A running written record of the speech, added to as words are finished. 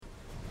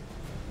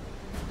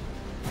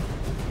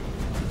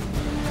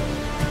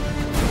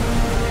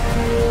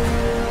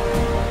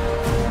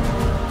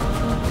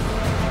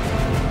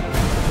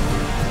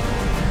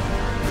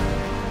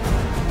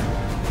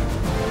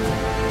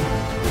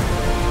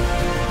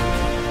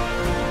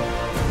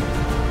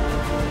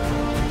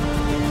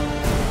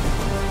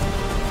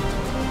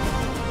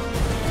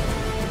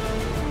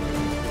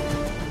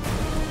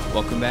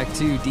Welcome back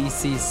to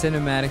DC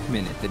Cinematic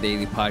Minute, the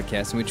daily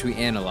podcast in which we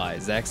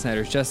analyze Zack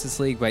Snyder's Justice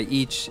League by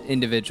each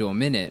individual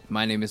minute.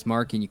 My name is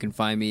Mark, and you can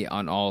find me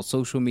on all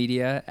social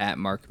media at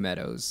Mark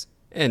Meadows.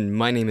 And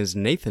my name is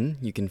Nathan.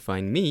 You can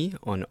find me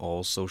on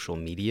all social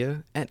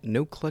media at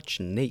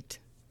NoClutchNate.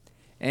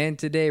 And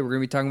today we're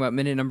going to be talking about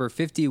minute number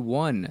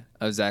 51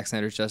 of Zack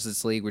Snyder's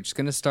Justice League, which is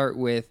going to start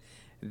with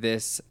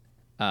this,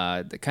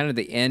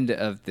 the end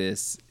of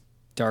this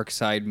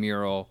Darkseid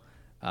mural,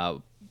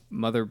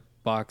 Mother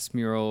Box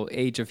mural,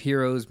 Age of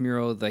Heroes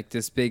mural, like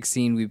this big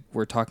scene we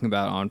were talking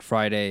about on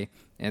Friday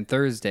and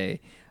Thursday.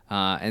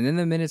 And then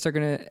the minutes are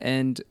going to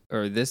end,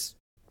 or this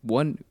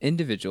one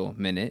individual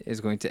minute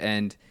is going to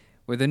end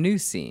with a new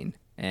scene.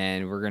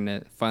 And we're going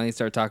to finally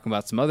start talking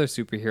about some other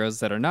superheroes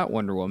that are not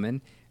Wonder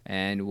Woman.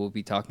 And we'll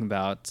be talking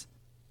about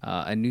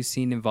a new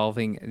scene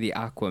involving the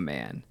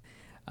Aquaman.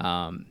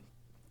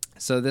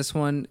 So this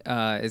one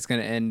is going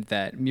to end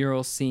that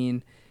mural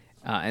scene.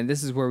 And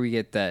this is where we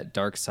get that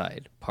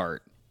Darkseid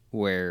part,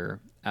 where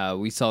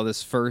we saw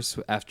this first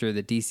after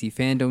the DC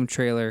Fandom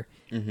trailer.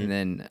 And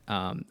then,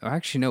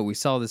 we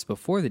saw this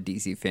before the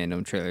DC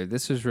Fandom trailer.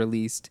 This was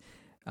released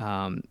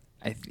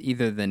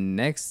either the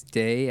next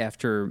day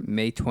after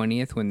May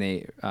 20th when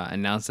they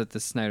announced that the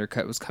Snyder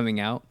Cut was coming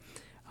out.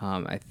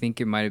 I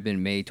think it might have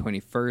been May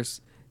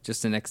 21st,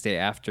 just the next day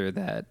after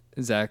that.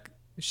 Zack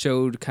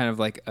showed kind of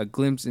like a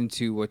glimpse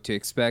into what to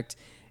expect.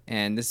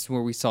 And this is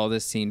where we saw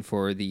this scene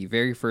for the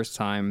very first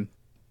time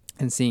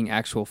and seeing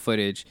actual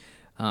footage.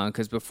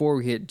 Because before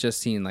we had just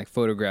seen like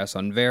photographs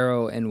on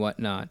Vero and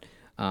whatnot.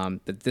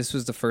 But this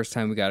was the first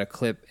time we got a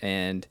clip.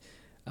 And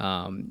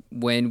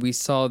when we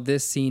saw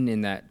this scene in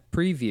that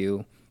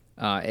preview,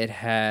 it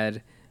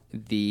had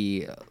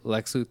the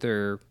Lex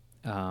Luthor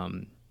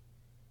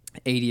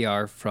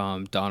ADR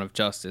from Dawn of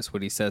Justice,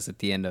 what he says at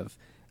the end of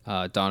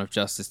Dawn of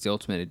Justice, the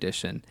Ultimate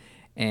Edition.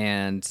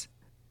 And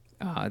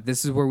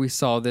this is where we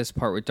saw this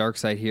part with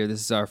Darkseid here. This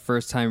is our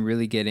first time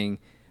really getting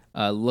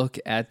a look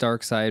at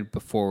Darkseid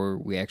before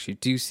we actually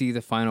do see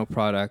the final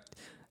product,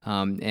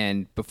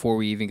 and before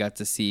we even got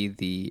to see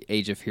the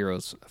Age of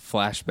Heroes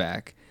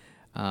flashback.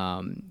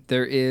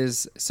 There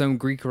is some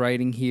Greek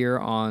writing here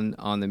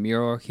on the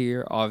mural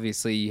here.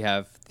 Obviously, you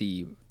have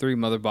the three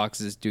mother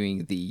boxes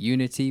doing the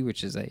Unity,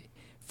 which is a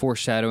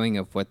foreshadowing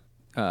of what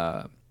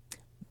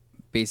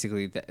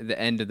basically the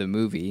end of the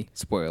movie,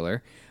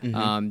 spoiler.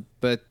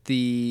 But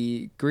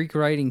the Greek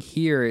writing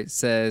here, it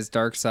says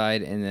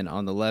Darkseid, and then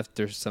on the left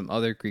there's some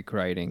other Greek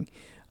writing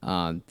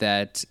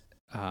that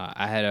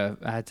I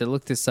had to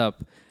look this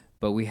up,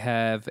 but we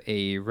have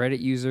a Reddit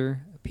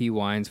user,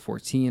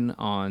 pwines14,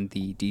 on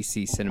the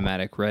DC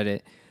Cinematic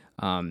Reddit,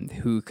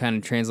 who kind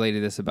of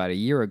translated this about a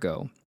year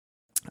ago.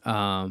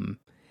 And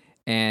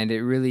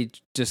it really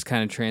just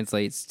kind of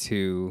translates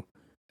to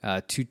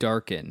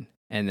darken.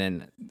 And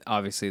then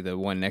obviously the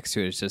one next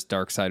to it is just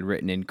Darkseid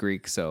written in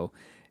Greek. So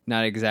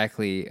not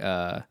exactly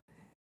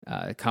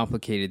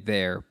complicated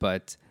there,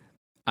 but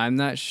I'm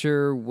not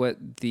sure what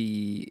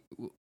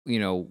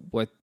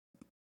what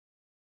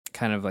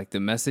kind of like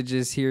the message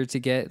is here to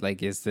get.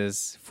 Like, is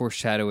this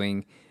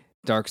foreshadowing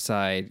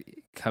Darkseid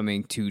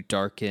coming to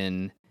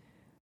darken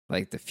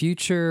like the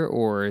future,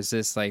 or is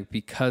this like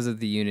because of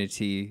the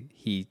Unity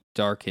he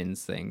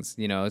darkens things?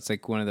 It's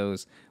like one of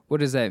those, what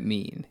does that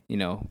mean?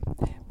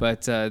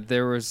 But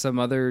there were some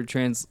other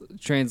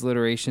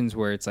transliterations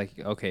where it's like,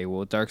 okay,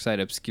 well,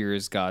 Darkseid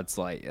obscures God's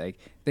light, like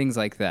things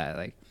like that.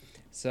 Like,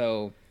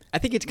 so I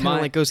think it's kind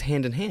of like goes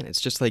hand in hand. It's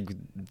just like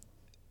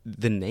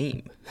the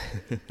name.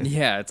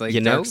 Yeah, it's like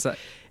Darkseid.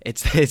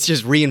 It's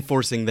just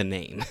reinforcing the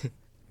name.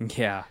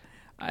 Yeah,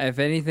 if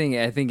anything,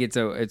 I think it's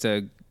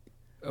a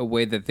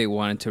way that they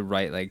wanted to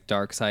write like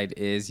Darkseid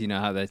is. You know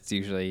how that's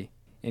usually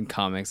in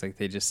comics, like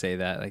they just say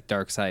that, like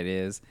Darkseid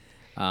is.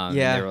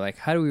 Yeah. They were like,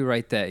 how do we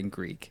write that in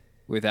Greek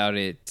without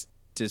it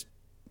just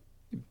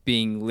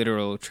being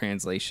literal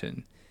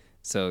translation?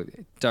 So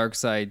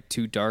Darkseid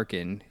to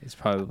darken is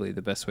probably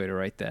the best way to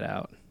write that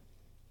out.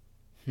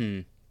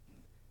 Do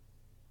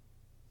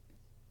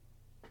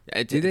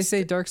they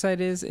say Darkseid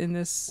is in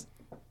this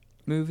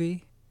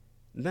movie?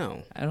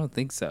 No. I don't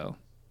think so.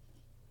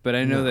 But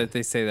I know that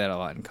they say that a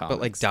lot in comics.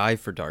 But like die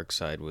for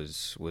Darkseid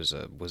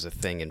was a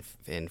thing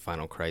in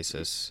Final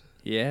Crisis.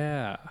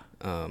 Yeah.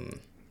 I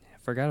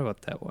forgot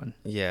about that one.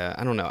 Yeah,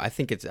 I don't know. I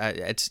think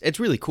it's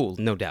really cool,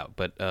 no doubt.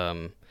 But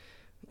let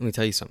me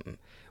tell you something.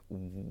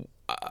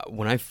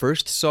 When I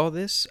first saw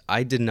this,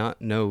 I did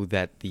not know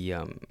that the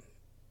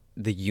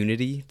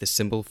Unity, the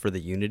symbol for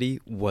the Unity,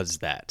 was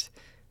that.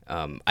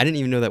 I didn't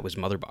even know that was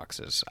mother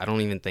boxes. I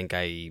don't even think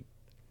I'm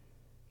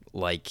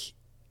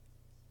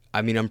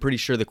pretty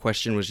sure the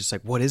question was just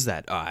like, what is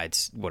that?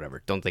 It's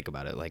whatever. Don't think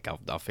about it. Like,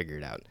 I'll figure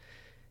it out.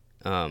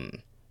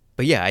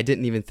 But yeah, I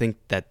didn't even think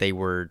that they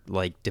were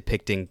like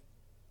depicting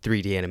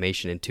 3D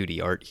animation and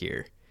 2D art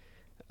here.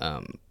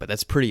 But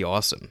that's pretty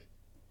awesome.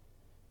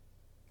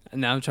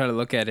 Now I'm trying to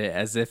look at it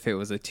as if it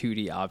was a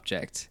 2D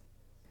object.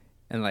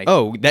 And like,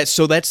 now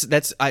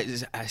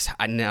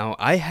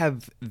I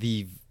have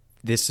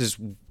this is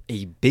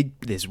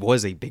this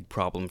was a big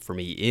problem for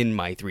me in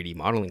my 3D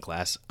modeling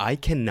class. I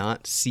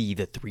cannot see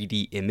the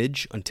 3D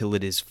image until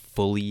it is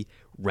fully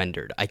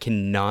rendered. I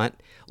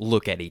cannot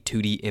look at a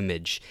 2D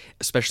image,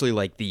 especially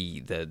like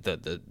the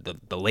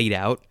laid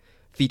out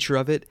feature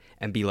of it,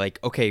 and be like,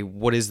 okay,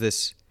 what is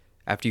this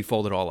after you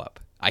fold it all up?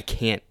 I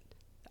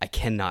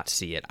cannot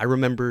see it. I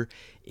remember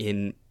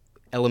in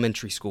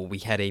elementary school, we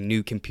had a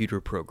new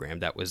computer program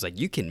that was like,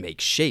 you can make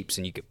shapes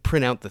and you could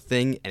print out the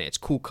thing and it's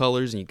cool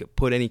colors and you could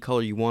put any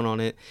color you want on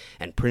it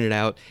and print it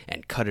out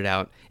and cut it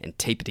out and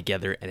tape it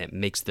together and it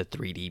makes the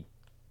 3D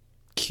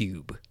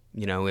cube.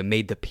 You know, it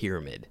made the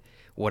pyramid,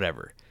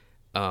 whatever.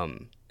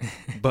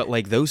 But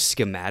like those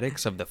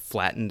schematics of the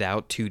flattened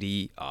out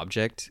 2D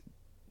object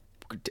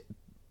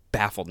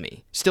baffled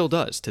me. Still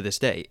does to this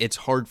day. It's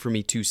hard for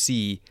me to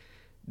see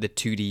the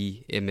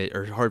 2D image,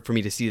 or hard for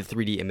me to see the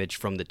 3D image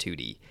from the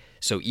 2D.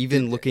 So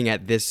even looking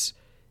at these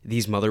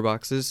mother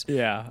boxes,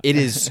 yeah, it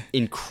is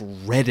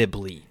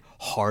incredibly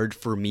hard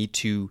for me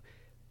to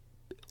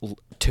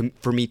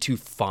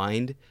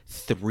find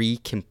 3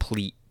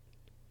 complete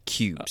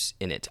cubes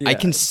in it. Yeah, I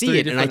can see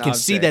it and I can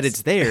see that objects.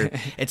 it's there.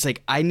 It's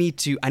like I need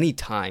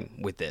time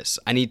with this.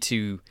 I need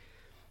to,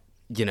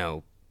 you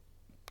know,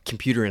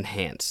 computer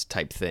enhance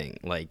type thing.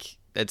 Like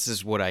that's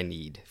just what I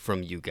need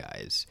from you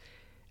guys.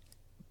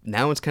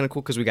 Now it's kind of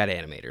cool because we got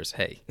animators.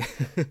 Hey.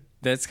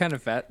 That's kind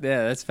of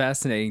that's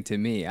fascinating to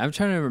me. I'm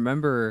trying to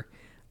remember.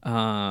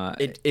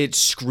 It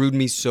screwed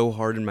me so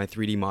hard in my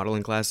 3D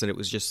modeling class, and it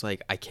was just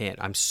like, I can't.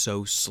 I'm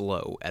so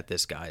slow at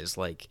this, guys.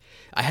 Like,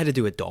 I had to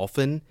do a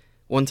dolphin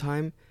one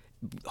time.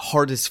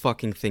 Hardest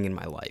fucking thing in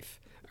my life.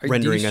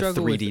 Rendering a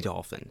 3D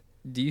dolphin.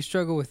 Do you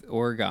struggle with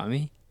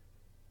origami?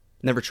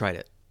 Never tried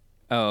it.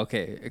 Oh,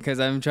 okay. Because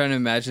I'm trying to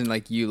imagine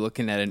like you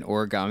looking at an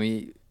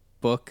origami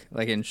book,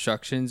 like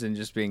instructions, and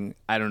just being,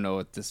 I don't know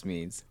what this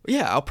means.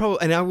 Yeah,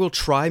 I will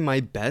try my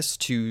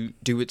best to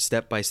do it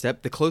step by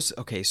step.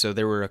 Okay, so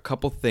there were a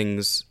couple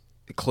things.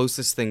 The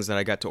closest things that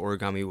I got to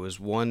origami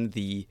was one,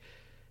 the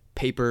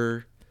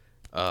paper.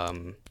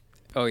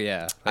 Oh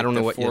yeah, like I don't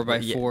know what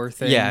 4x4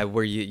 thing. Yeah,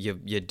 where you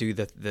do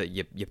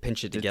you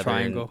pinch it together,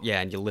 triangle.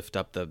 And you lift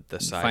up the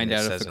side. Find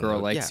out if the girl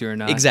likes you or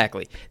not.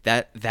 Exactly.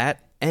 That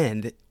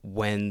and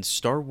when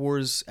Star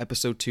Wars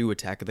Episode 2: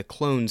 Attack of the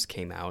Clones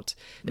came out,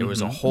 there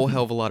was a whole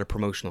hell of a lot of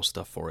promotional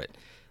stuff for it.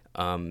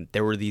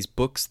 There were these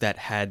books that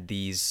had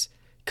these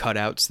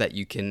cutouts that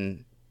you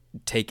can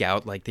take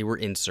out, like they were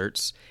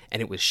inserts, and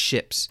it was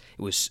ships.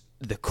 It was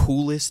the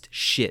coolest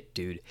shit,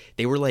 dude.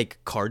 They were like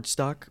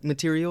cardstock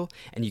material,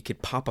 and you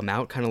could pop them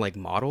out kind of like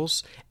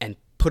models and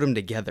put them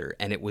together,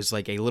 and it was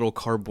like a little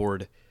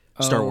cardboard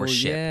Star Wars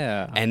ship.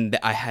 Yeah. And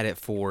I had it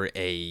for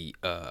a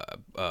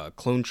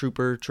clone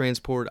trooper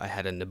transport. I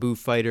had a Naboo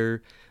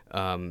fighter.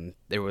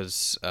 There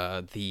was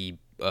the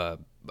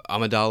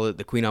Amidala,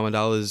 the Queen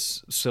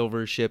Amidala's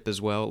silver ship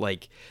as well.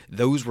 Like,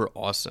 those were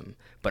awesome.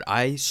 But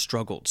I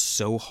struggled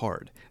so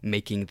hard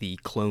making the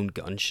clone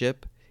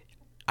gunship.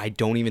 I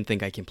don't even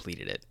think I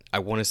completed it. I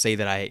want to say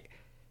that I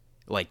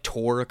like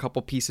tore a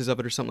couple pieces of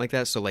it or something like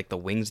that, so like the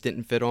wings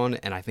didn't fit on,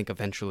 and I think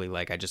eventually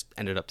like I just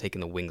ended up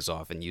taking the wings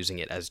off and using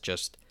it as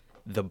just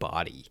the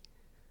body.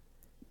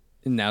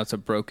 And now it's a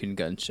broken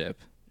gunship.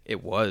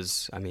 It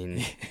was. I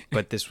mean,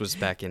 but this was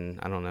back in,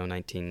 I don't know,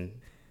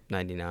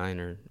 1999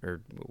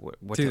 or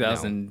what?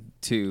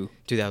 2002.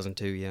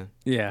 2002, yeah.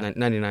 Yeah.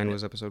 99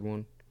 was episode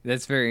 1.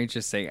 That's very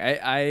interesting.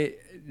 I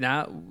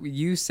now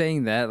you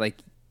saying that, like,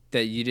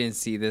 that you didn't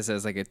see this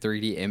as like a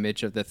 3D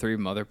image of the 3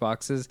 mother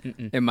boxes.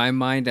 Mm-mm. In my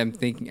mind, I'm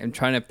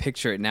trying to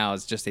picture it now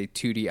as just a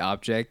 2D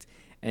object,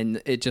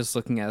 and it just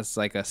looking as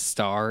like a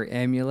star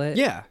amulet.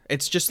 Yeah,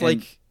 it's just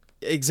like,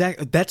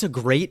 exactly. That's a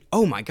great,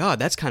 oh my God,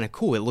 that's kind of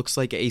cool. It looks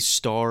like a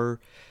star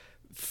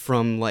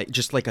from like,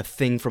 just like a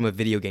thing from a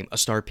video game, a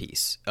star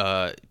piece.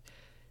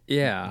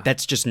 Yeah.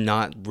 That's just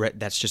not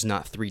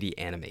 3D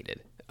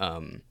animated.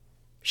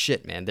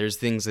 Shit, man, there's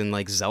things in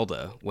like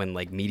Zelda when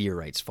like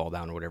meteorites fall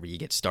down or whatever, you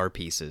get star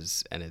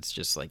pieces, and it's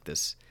just like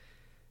this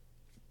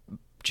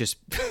just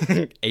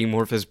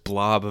amorphous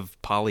blob of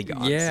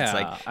polygons. Yeah, it's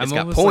like, I'm it's got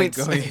almost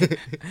points. Like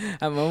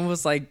I'm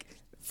almost like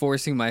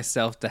forcing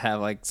myself to have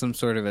like some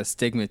sort of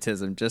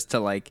astigmatism just to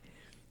like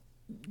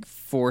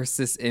force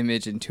this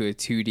image into a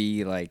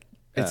 2D like.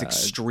 It's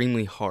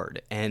extremely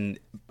hard, and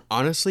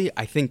honestly,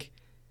 I think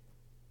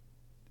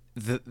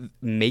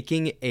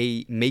making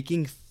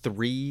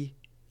 3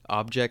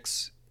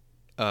 objects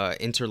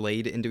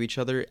interlaid into each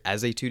other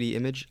as a 2D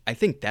image, I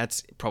think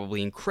that's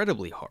probably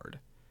incredibly hard.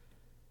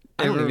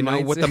 I don't even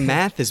know what the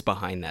math is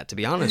behind that, to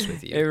be honest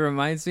with you. It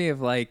reminds me of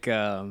like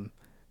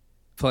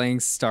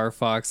playing Star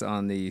Fox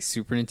on the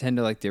Super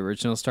Nintendo, like the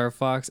original Star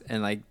Fox,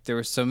 and like there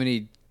were so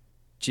many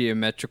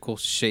geometrical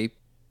ship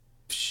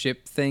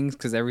things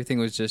because everything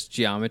was just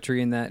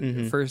geometry in that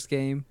first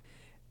game,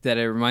 that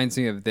it reminds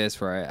me of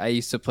this, where I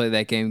used to play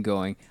that game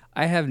going,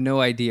 I have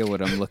no idea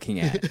what I'm looking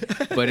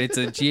at, but it's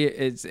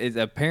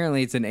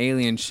apparently it's an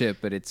alien ship,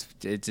 but it's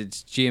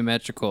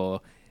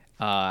geometrical,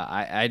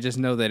 I just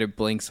know that it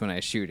blinks when I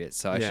shoot it,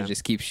 so I Yeah. should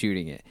just keep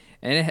shooting it.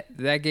 And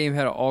that game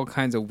had all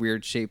kinds of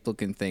weird shape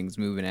looking things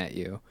moving at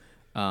you,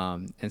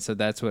 and so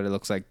that's what it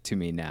looks like to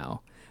me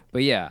now.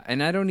 But yeah,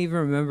 and I don't even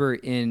remember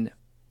in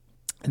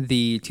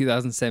the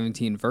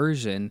 2017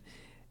 version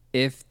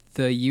if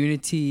the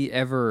Unity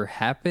ever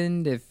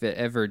happened, if it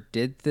ever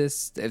did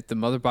this, if the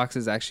mother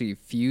boxes actually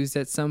fused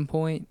at some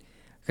point.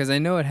 Because I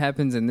know it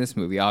happens in this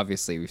movie.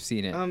 Obviously, we've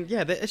seen it.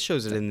 Yeah, it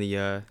shows it in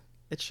the.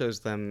 It shows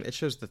them. It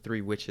shows the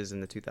three witches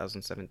in the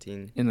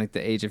 2017. In like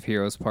the Age of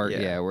Heroes part, Yeah.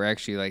 yeah, where it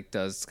actually like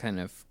does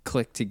kind of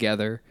click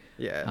together.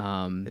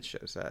 Yeah, it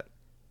shows that.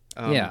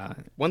 Yeah.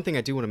 One thing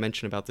I do want to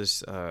mention about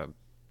this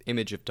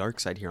image of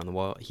Darkseid here on the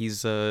wall,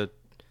 he's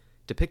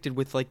depicted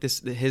with like this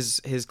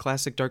his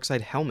classic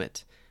Darkseid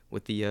helmet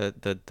with the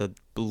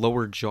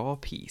lower jaw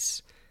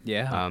piece.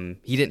 Yeah.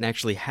 He didn't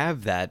actually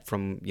have that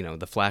from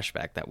the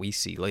flashback that we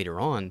see later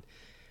on,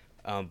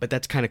 but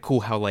that's kind of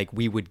cool how like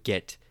we would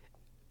get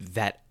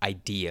that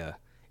idea,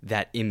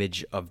 that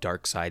image of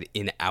Darkseid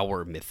in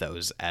our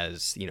mythos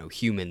as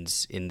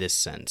humans in this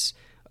sense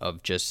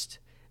of just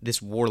this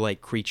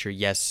warlike creature.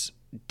 Yes,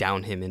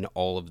 down him in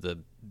all of the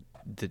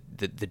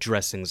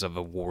dressings of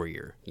a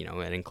warrior.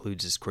 It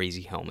includes his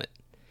crazy helmet.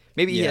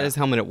 Maybe he had his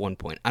helmet at one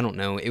point. I don't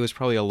know. It was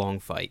probably a long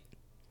fight.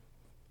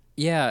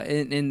 Yeah,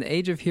 in the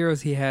Age of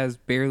Heroes, he has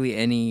barely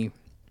any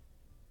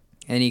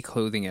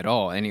clothing at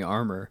all, any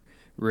armor,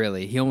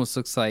 really. He almost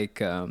looks like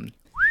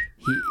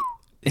he.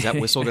 Is that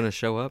whistle gonna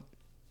show up?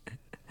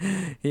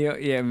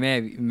 Yeah,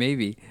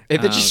 maybe.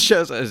 If it just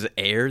shows as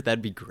air,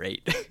 that'd be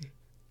great.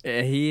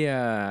 He.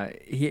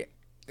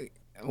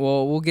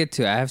 Well, we'll get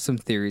to it. I have some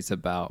theories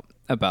about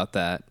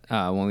that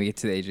when we get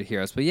to the Age of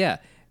Heroes. But yeah,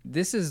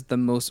 this is the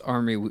most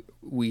armor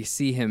we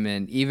see him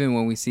in, even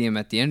when we see him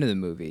at the end of the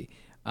movie.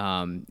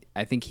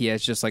 I think he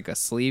has just like a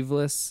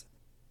sleeveless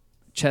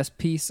chest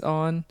piece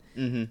on.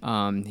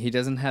 Mm-hmm. He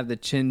doesn't have the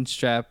chin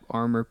strap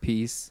armor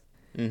piece.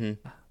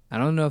 Mm-hmm. I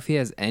don't know if he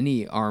has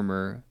any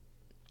armor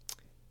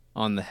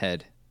on the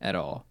head at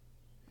all.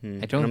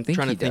 I don't I'm think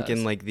trying he to think does.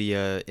 in like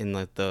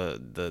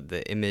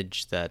the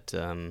image that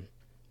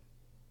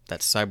that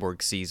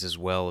Cyborg sees as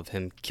well of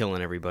him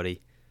killing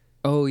everybody.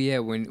 Oh yeah,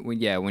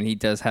 when he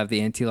does have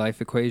the anti-life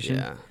equation.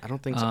 Yeah, I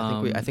don't think so.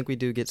 I think we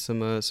do get some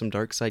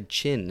Darkseid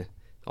chin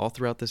all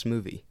throughout this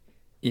movie.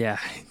 Yeah,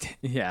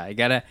 yeah. I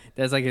gotta.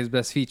 That's like his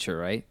best feature,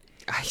 right?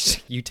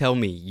 You tell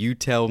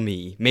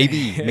me.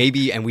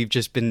 Maybe, and we've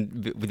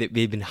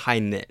been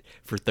hiding it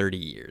for 30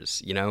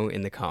 years,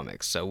 in the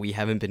comics. So we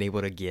haven't been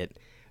able to get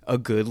a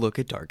good look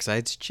at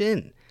Darkseid's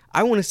chin.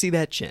 I want to see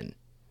that chin.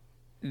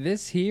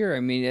 This here, I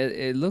mean,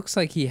 it looks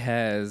like he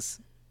has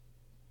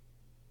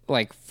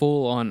like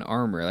full on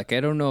armor. Like I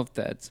don't know if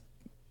that's.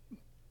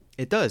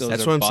 It does. Those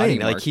That's are what I'm body saying.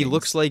 Like he markings.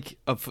 looks like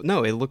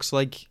no. It looks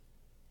like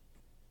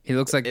He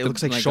looks like It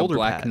looks like a shoulder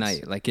Black pads.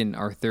 Knight, like in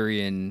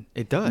Arthurian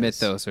It does.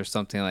 mythos or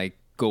something like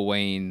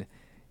Gawain.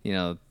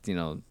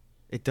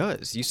 It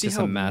does. You see Just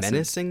how a massive-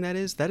 menacing that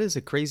is? That is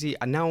a crazy.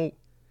 Now,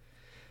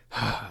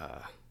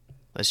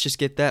 let's just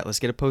get that. Let's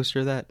get a poster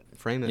of that.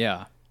 Frame it.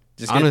 Yeah.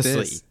 Just get Honestly,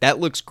 this. that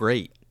looks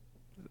great.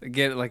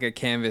 Get like a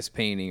canvas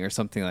painting or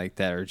something like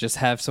that, or just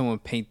have someone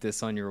paint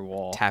this on your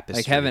wall. Tapestry.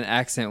 Like have an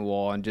accent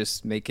wall and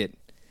just make it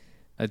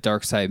a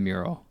Darkseid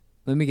mural.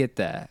 Let me get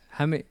that.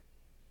 How many?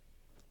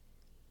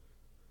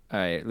 All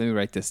right, let me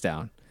write this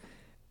down.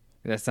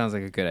 That sounds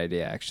like a good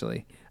idea,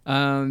 actually.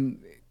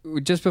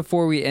 Just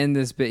before we end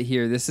this bit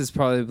here, this is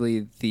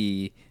probably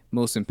the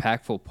most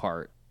impactful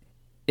part,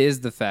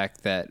 is the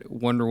fact that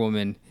Wonder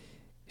Woman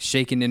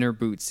shaking in her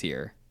boots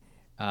here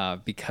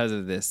because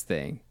of this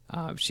thing.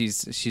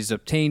 She's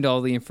obtained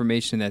all the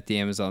information that the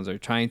Amazons are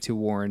trying to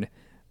warn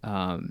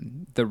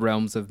the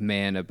realms of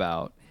man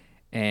about,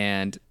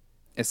 and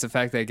it's the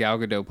fact that Gal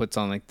Gadot puts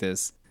on like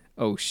this,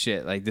 oh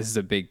shit, like this is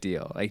a big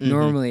deal. Like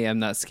normally I'm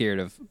not scared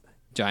of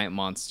giant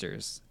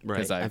monsters,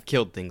 Right. I've I've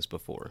killed things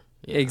before.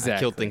 Yeah, I've Exactly.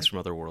 killed things from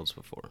other worlds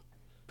before.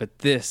 but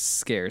this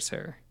scares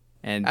her,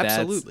 and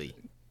Absolutely.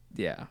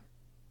 yeah.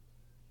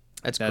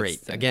 That's That's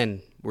great. the-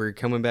 Again, we're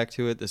coming back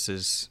to it. This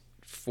is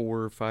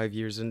 4 or 5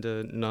 years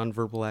into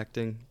nonverbal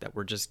acting that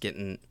we're just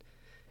getting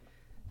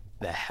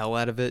the hell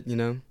out of it,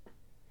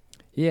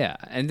 Yeah,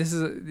 and this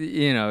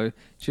is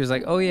she was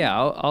like, "Oh yeah,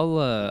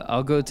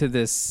 I'll go to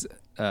this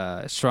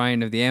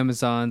shrine of the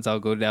Amazons. I'll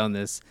go down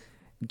this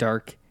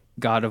dark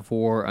God of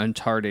War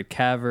uncharted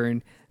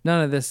cavern.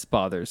 None of this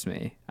bothers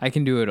me. I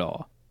can do it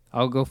all.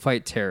 I'll go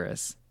fight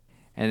terrorists."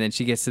 And then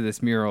she gets to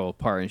this mural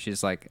part and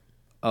she's like,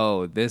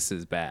 "Oh, this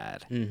is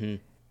bad." Mm-hmm.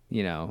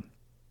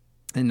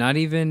 And not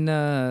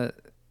even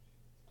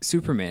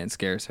Superman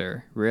scares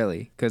her,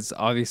 really, because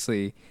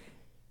obviously,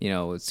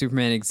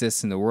 Superman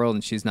exists in the world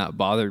and she's not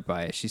bothered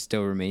by it. She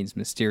still remains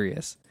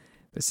mysterious.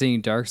 But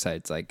seeing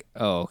Darkseid's like,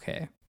 oh,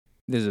 okay,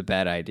 this is a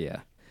bad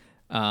idea.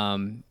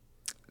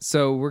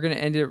 So we're going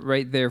to end it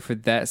right there for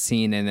that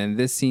scene. And then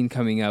this scene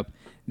coming up,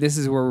 this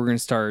is where we're going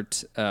to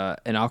start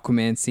an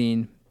Aquaman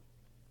scene.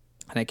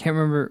 And I can't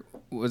remember,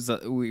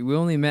 we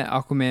only met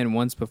Aquaman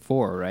once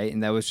before, right?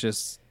 And that was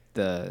just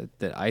the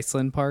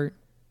Iceland part.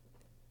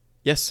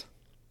 Yes.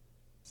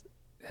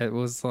 It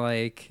was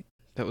like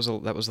That was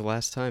the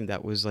last time.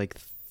 That was like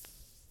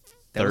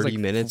that was 30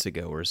 like minutes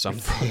ago or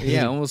something.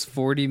 yeah, almost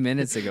 40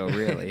 minutes ago,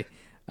 really.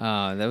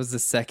 That was the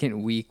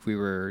second week we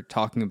were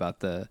talking about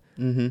the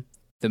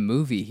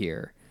movie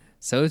here.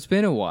 So it's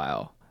been a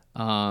while.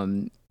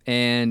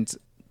 And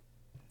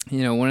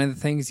you know, one of the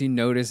things you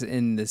notice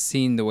in the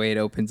scene, the way it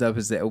opens up,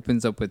 is it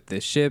opens up with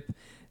this ship,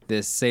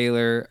 this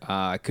sailor.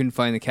 I couldn't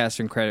find the cast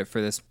and credit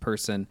for this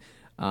person,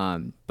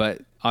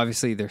 but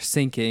obviously they're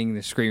sinking.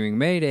 They're screaming,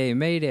 "Mayday,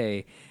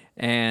 Mayday!"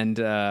 And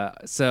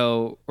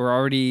so we're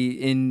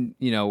already in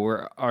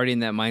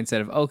that mindset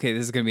of, okay,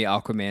 this is going to be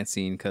Aquaman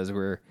scene because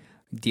we're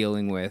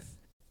dealing with,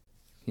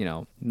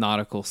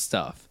 nautical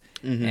stuff.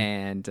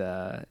 And,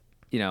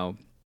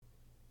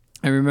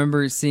 I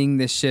remember seeing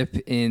this ship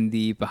in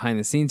the behind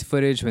the scenes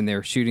footage when they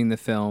were shooting the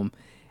film.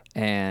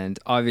 And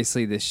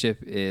obviously this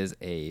ship is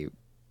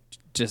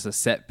just a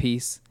set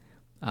piece.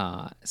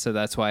 So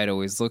that's why it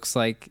always looks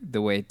like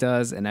the way it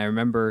does. And I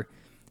remember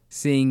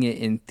seeing it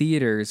in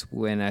theaters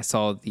when I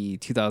saw the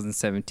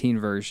 2017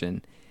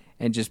 version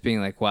and just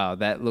being like, wow,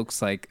 that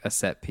looks like a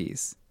set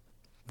piece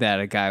that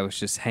a guy was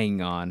just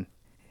hanging on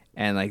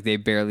and like they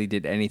barely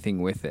did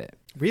anything with it.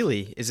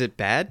 Really? Is it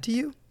bad to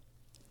you?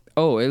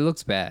 Oh, it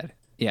looks bad.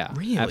 Yeah,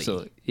 really?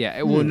 Absolutely.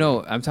 Yeah. Well,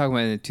 no, I'm talking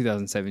about the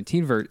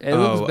 2017 version. It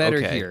looks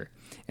better here.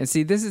 And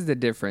see, this is the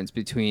difference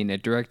between a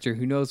director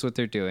who knows what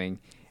they're doing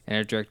and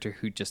a director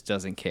who just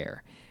doesn't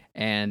care.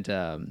 And,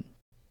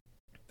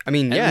 I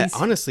mean, yeah,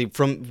 honestly,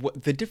 from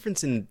the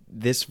difference in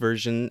this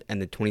version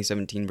and the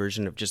 2017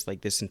 version of just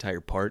like this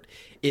entire part,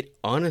 it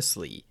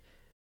honestly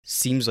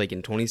seems like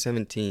in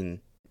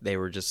 2017, they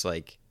were just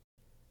like,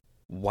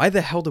 why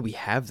the hell do we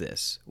have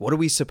this? What are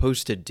we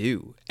supposed to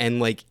do? And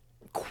like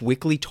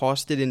quickly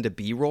tossed it into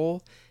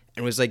B-roll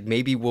and was like,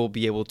 maybe we'll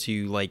be able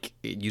to like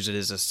use it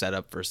as a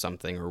setup for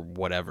something or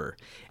whatever.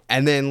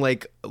 And then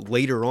like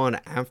later on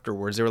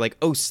afterwards, they were like,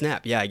 oh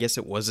snap, yeah, I guess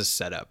it was a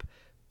setup.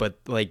 But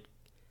like,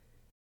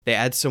 they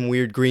add some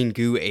weird green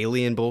goo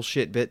alien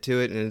bullshit bit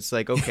to it, and it's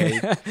like, okay,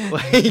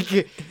 like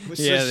it was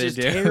just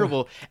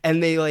terrible.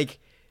 And they like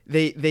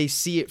they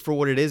see it for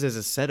what it is as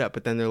a setup,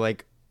 but then they're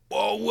like,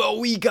 oh well,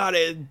 we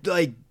gotta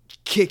like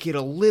kick it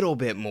a little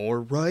bit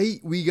more,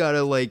 right? We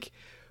gotta like,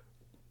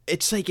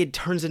 it's like it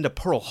turns into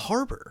Pearl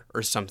Harbor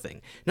or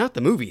something. Not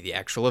the movie, the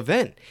actual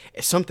event.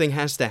 Something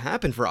has to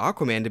happen for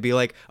Aquaman to be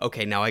like,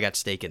 okay, now I got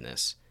stake in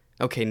this.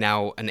 Okay,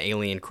 now an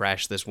alien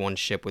crashed this one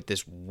ship with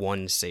this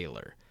one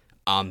sailor.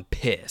 I'm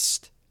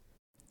pissed.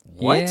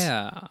 What?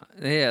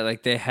 Yeah,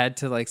 like they had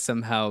to like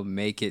somehow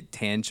make it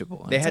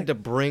tangible. They had to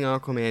bring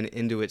Aquaman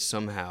into it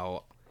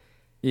somehow.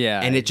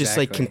 Yeah, and it just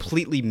like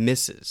completely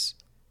misses.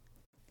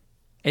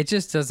 It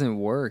just doesn't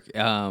work.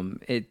 I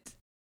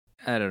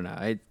don't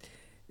know.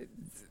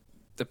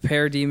 The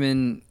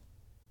parademon.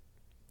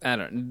 I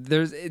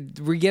don't.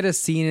 We get a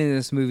scene in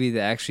this movie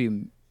that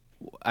actually,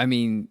 I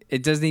mean,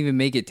 it doesn't even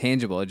make it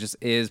tangible. It just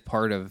is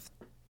part of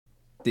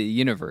the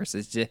universe.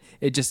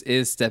 It just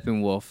is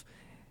Steppenwolf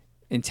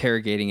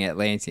interrogating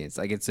Atlanteans.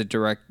 Like it's a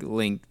direct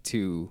link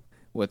to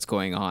what's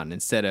going on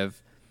instead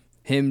of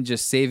him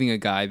just saving a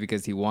guy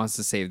because he wants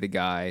to save the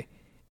guy,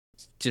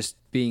 just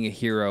being a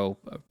hero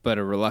but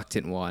a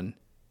reluctant one,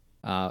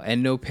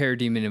 and no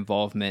parademon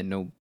involvement,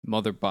 no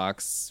mother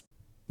box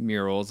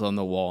murals on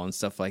the wall and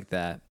stuff like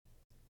that.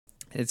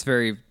 It's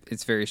very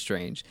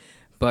strange.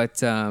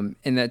 But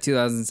in that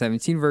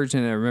 2017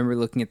 version, I remember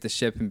looking at the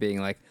ship and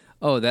being like,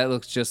 oh, that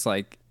looks just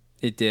like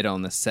it did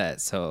on the set.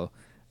 So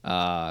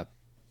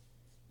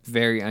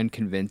very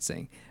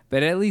unconvincing.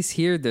 But at least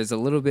here, there's a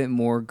little bit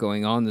more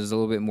going on. There's a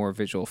little bit more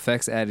visual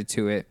effects added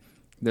to it.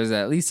 There's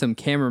at least some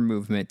camera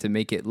movement to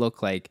make it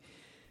look like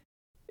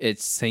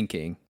it's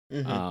sinking.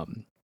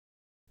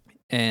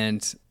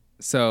 And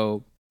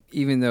so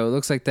even though it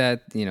looks like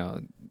that,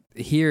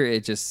 here it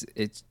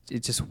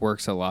just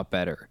works a lot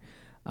better.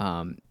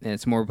 And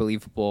it's more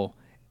believable.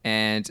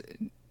 And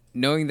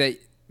knowing that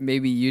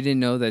maybe you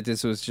didn't know that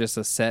this was just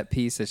a set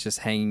piece that's just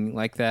hanging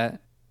like that,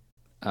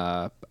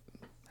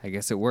 I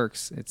guess it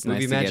works. It's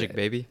movie nice magic, to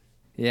baby.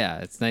 Yeah,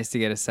 it's nice to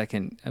get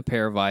a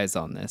pair of eyes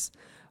on this.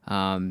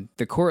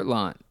 The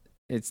Cortlant,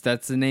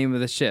 that's the name of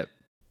the ship.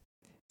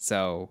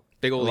 So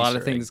big old a lot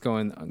of Easter things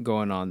egg.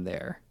 going on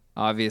there.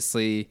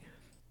 Obviously,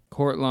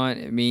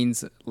 Cortlant, it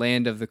means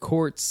land of the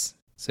courts.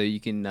 So you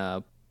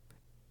can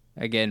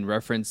again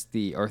reference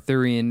the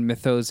Arthurian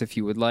mythos if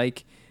you would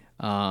like.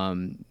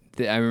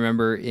 I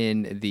remember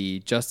in the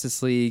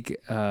Justice League,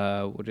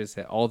 All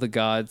the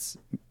Gods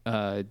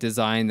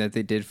design that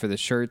they did for the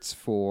shirts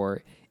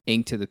for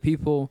Ink to the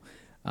People.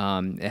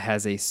 It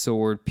has a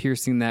sword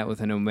piercing that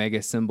with an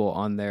Omega symbol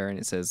on there, and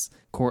it says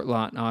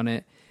Cortlant on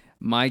it.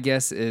 My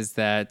guess is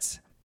that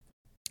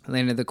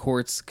Land of the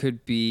Courts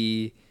could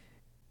be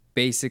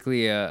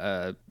basically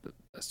a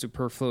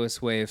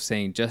superfluous way of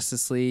saying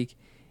Justice League,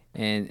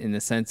 and in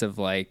the sense of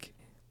like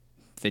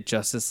the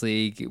Justice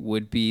League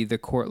would be the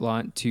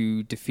Cortlant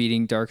to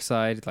defeating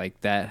Darkseid.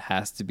 Like that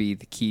has to be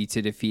the key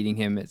to defeating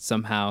him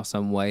somehow,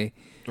 some way.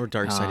 Or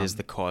Darkseid is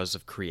the cause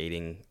of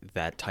creating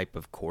that type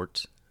of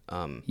court.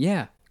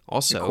 Yeah.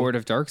 Also, the Court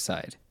of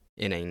Darkseid.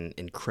 in an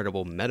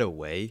incredible meta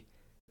way,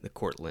 the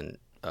Cortland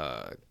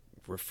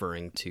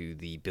referring to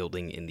the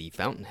building in the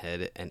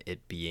Fountainhead and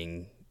it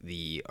being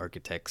the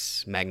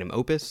architect's magnum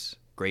opus,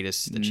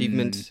 greatest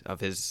achievement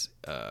of his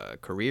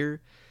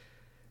career.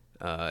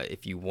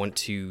 If you want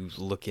to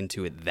look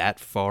into it that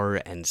far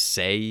and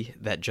say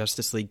that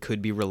Justice League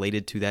could be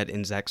related to that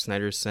in Zack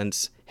Snyder's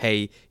sense,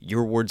 hey,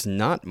 your word's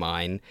not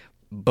mine,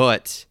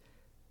 but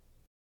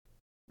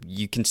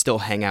you can still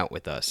hang out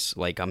with us.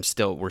 Like,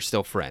 we're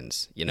still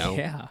friends, you know?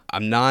 Yeah.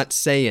 I'm not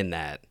saying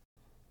that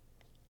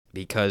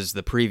because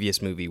the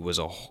previous movie was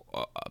a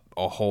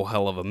whole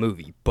hell of a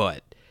movie,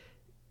 but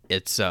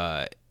it's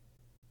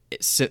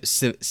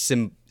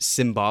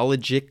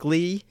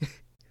symbolically...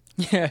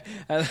 Yeah,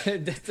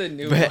 that's a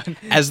new one.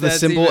 As the That's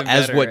symbol, even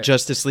as better. what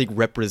Justice League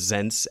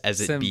represents, as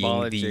it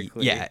being the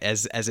Symbolically.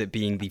 as it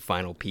being the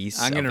final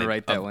piece. I'm gonna of it-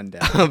 write that of- one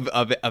down.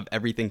 of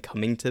everything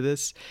coming to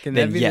this. Can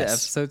then that be yes, the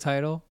episode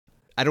title?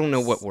 I don't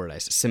know what word I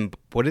said.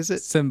 What is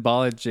it?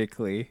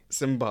 Symbolically.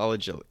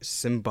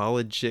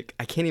 Symbologic.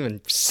 I can't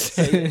even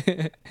say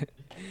it.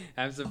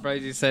 I'm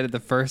surprised you said it the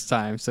first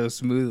time so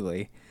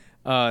smoothly.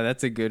 Oh,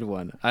 that's a good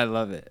one. I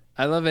love it.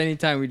 I love any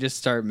time we just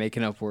start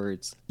making up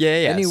words. Yeah.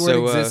 Any word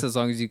So, exists as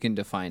long as you can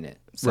define it.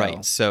 So.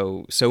 Right.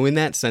 So in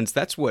that sense,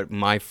 that's what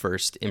my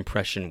first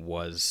impression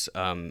was.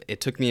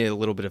 It took me a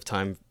little bit of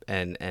time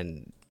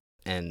and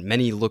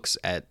many looks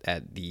at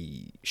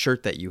the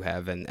shirt that you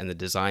have and the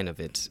design of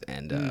it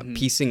and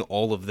piecing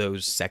all of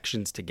those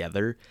sections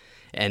together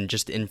and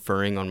just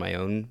inferring on my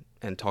own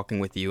and talking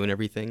with you and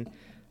everything.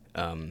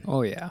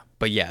 Oh yeah.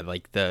 But yeah,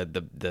 like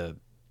the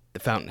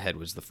Fountainhead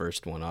was the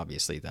first one,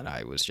 obviously, that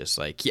I was just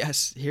like,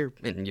 yes, here,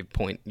 and you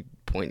point,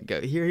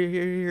 go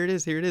here it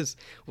is.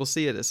 We'll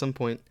see it at some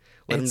point.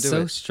 Let him do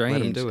so it. strange.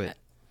 Let him do it.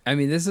 I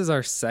mean, this is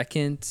our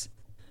second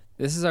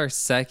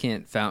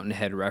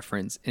Fountainhead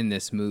reference in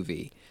this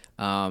movie.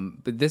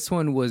 But this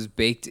one was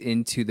baked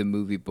into the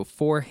movie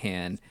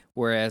beforehand,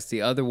 whereas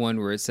the other one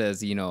where it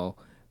says,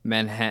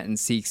 Manhattan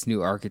seeks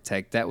new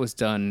architect, that was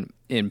done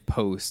in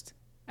post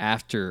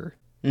after,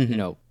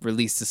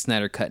 release the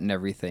Snyder Cut and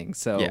everything.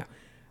 So, Yeah.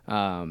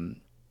 I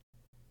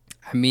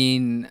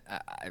mean,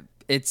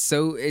 it's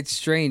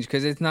strange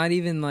because it's not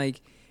even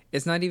like,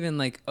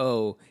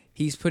 oh,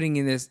 he's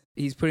putting this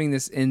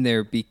in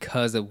there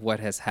because of what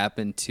has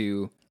happened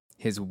to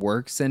his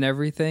works and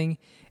everything.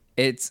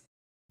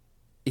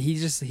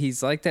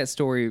 He's like that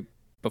story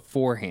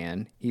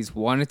beforehand. He's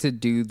wanted to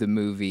do the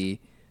movie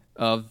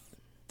of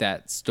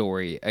that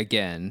story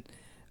again.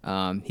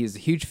 He's a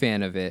huge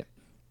fan of it.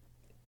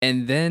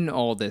 And then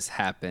all this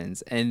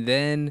happens. And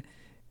then,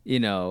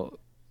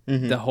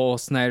 the whole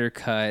Snyder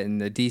Cut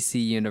and the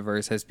DC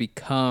universe has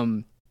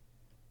become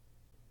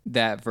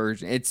that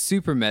version. It's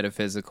super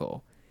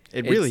metaphysical.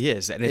 It really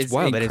is. And it's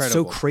wild. And it's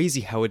so incredible. cray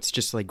how it's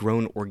just like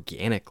grown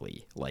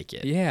organically like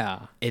it.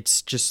 Yeah.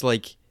 It's just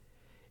like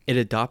it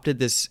adopted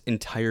this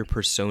entire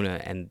persona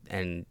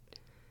and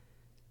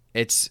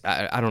it's,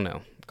 I don't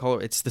know,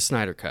 it's the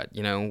Snyder Cut,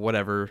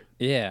 whatever.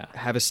 Yeah.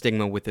 Have a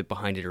stigma with it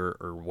behind it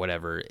or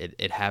whatever.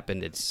 It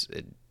happened.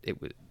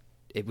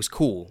 It was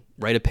cool.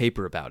 Write a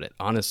paper about it,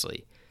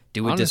 honestly.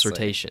 Do a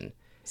dissertation.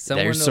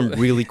 There's some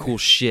really cool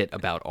shit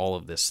about all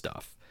of this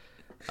stuff.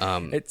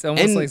 It's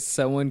almost like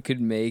someone could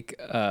make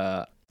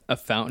a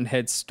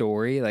Fountainhead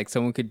story. Like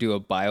someone could do a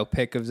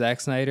biopic of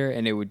Zack Snyder,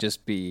 and it would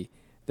just be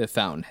the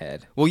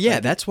Fountainhead. Well, yeah,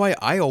 that's why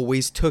I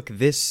always took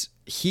this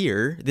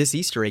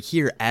Easter egg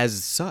here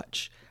as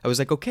such. I was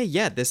like, okay,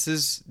 yeah, this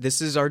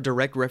is our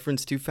direct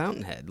reference to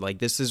Fountainhead. Like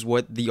this is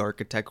what the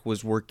architect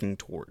was working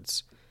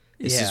towards.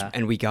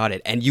 And we got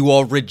it, and you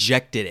all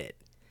rejected it.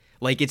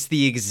 Like it's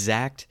the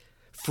exact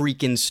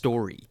freaking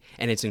story,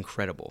 and it's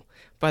incredible.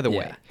 By the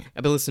way,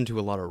 I've been listening to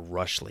a lot of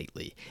Rush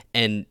lately,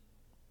 and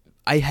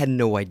I had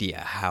no idea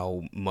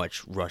how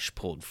much Rush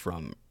pulled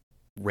from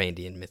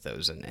Randy and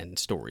mythos and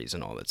stories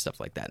and all that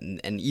stuff like that.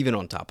 And even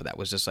on top of that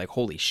was just like,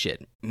 holy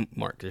shit,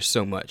 Mark, there's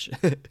so much.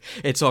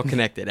 It's all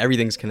connected.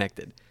 Everything's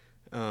connected.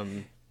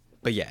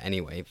 But yeah,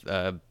 anyway,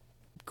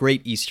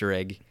 great Easter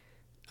egg.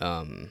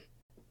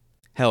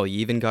 Hell, you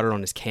even got it on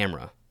his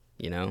camera,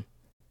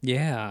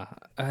 Yeah,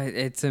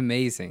 it's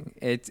amazing.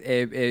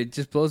 It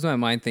just blows my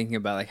mind thinking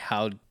about like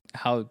how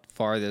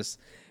far this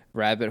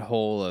rabbit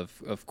hole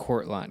of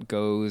Cortland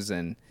goes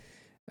and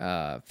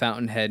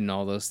Fountainhead and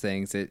all those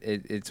things.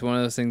 It's one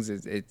of those things.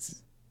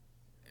 It's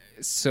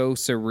so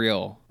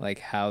surreal, like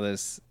how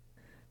this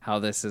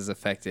has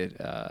affected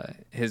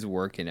his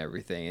work and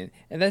everything,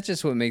 and that's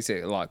just what makes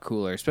it a lot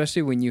cooler,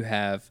 especially when you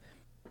have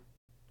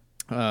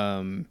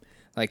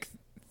like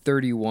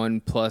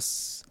 31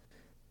 plus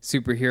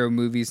superhero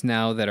movies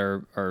now that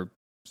are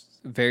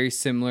very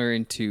similar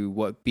into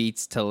what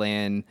beats to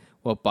land,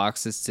 what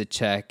boxes to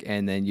check,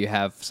 and then you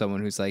have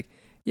someone who's like,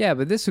 yeah,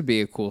 but this would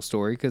be a cool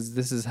story because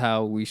this is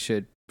how we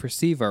should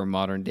perceive our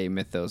modern day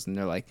mythos. And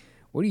they're like,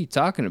 what are you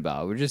talking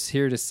about? We're just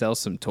here to sell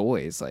some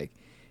toys, like,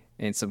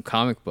 and some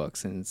comic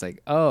books. And it's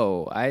like,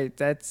 oh,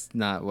 that's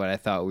not what I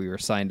thought we were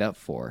signed up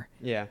for.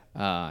 Yeah.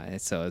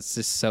 And so it's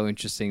just so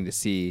interesting to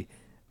see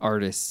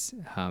artists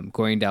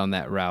going down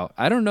that route.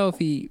 I don't know if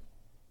he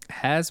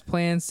has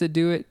plans to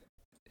do it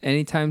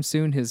anytime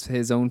soon,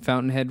 his own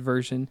Fountainhead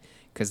version,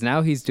 because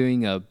now he's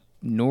doing a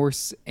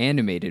Norse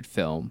animated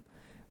film,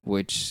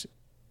 which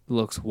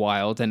looks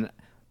wild. And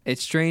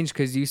it's strange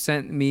because you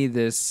sent me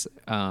this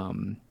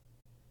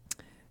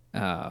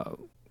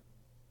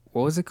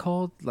what was it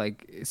called?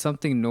 Like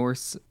something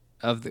Norse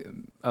of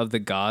the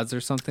gods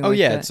or something. Oh like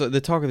yeah, that. it's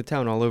the talk of the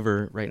town all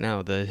over right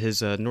now.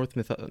 His North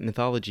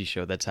mythology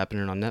show that's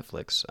happening on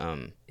Netflix.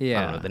 Yeah,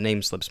 I don't know. The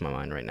name slips my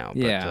mind right now.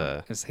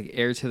 Yeah, but, it's like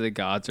Heir to the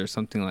Gods or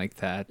something like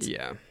that.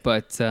 yeah.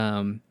 But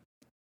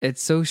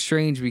it's so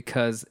strange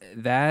because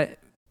that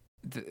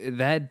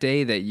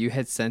day that you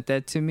had sent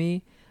that to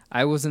me,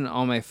 I wasn't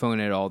on my phone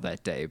at all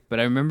that day. But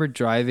I remember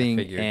driving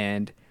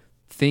and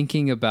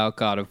thinking about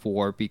God of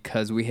War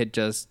because we had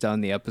just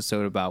done the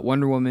episode about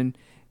Wonder Woman,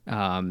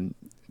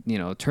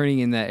 turning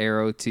in that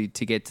arrow to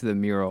get to the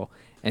mural,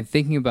 and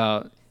thinking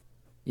about,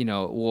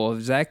 well,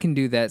 if Zach can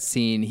do that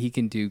scene, he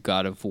can do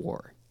God of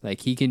War.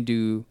 Like he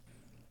can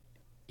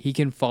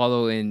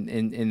follow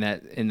in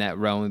that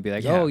realm and be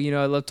like, I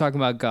love talking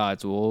about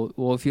gods.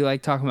 Well, if you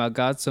like talking about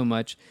gods so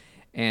much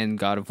and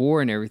God of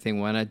War and everything,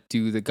 why not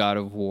do the God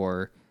of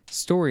War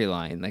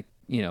storyline? Like,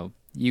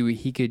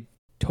 he could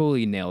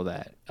totally nail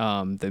that.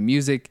 The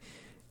music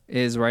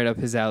is right up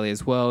his alley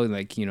as well.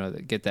 Like,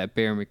 get that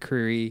Bear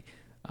McCreary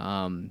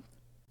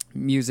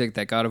music,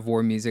 that God of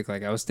War music.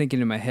 Like, I was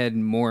thinking in my head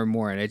more and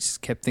more, and I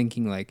just kept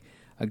thinking like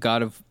the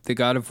God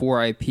of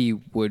War IP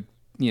would,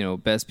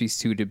 best be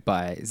suited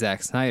by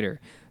Zack Snyder.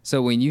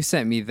 So when you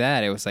sent me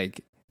that, it was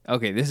like,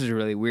 okay, this is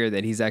really weird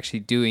that he's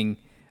actually doing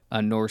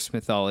a Norse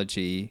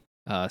mythology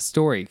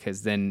story,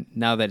 because then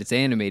now that it's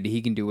animated,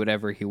 he can do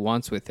whatever he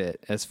wants with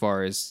it as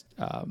far as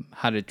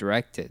how to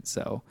direct it.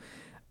 So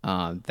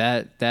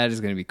that is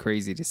going to be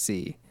crazy to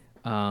see.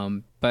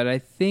 But I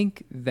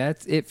think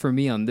that's it for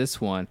me on this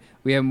one.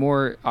 We have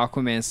more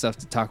Aquaman stuff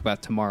to talk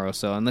about tomorrow.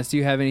 So unless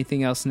you have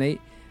anything else,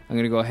 Nate, I'm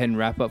going to go ahead and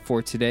wrap up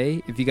for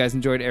today. If you guys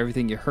enjoyed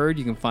everything you heard,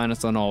 you can find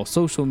us on all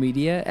social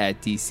media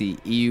at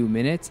DCEU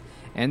Minute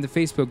and the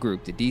Facebook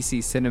group, the DC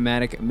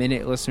Cinematic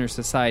Minute Listener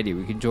Society.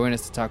 We can join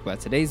us to talk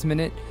about today's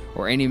minute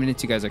or any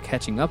minutes you guys are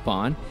catching up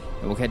on.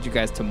 And we'll catch you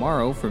guys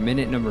tomorrow for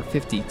minute number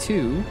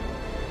 52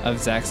 of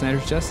Zack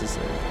Snyder's Justice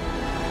League.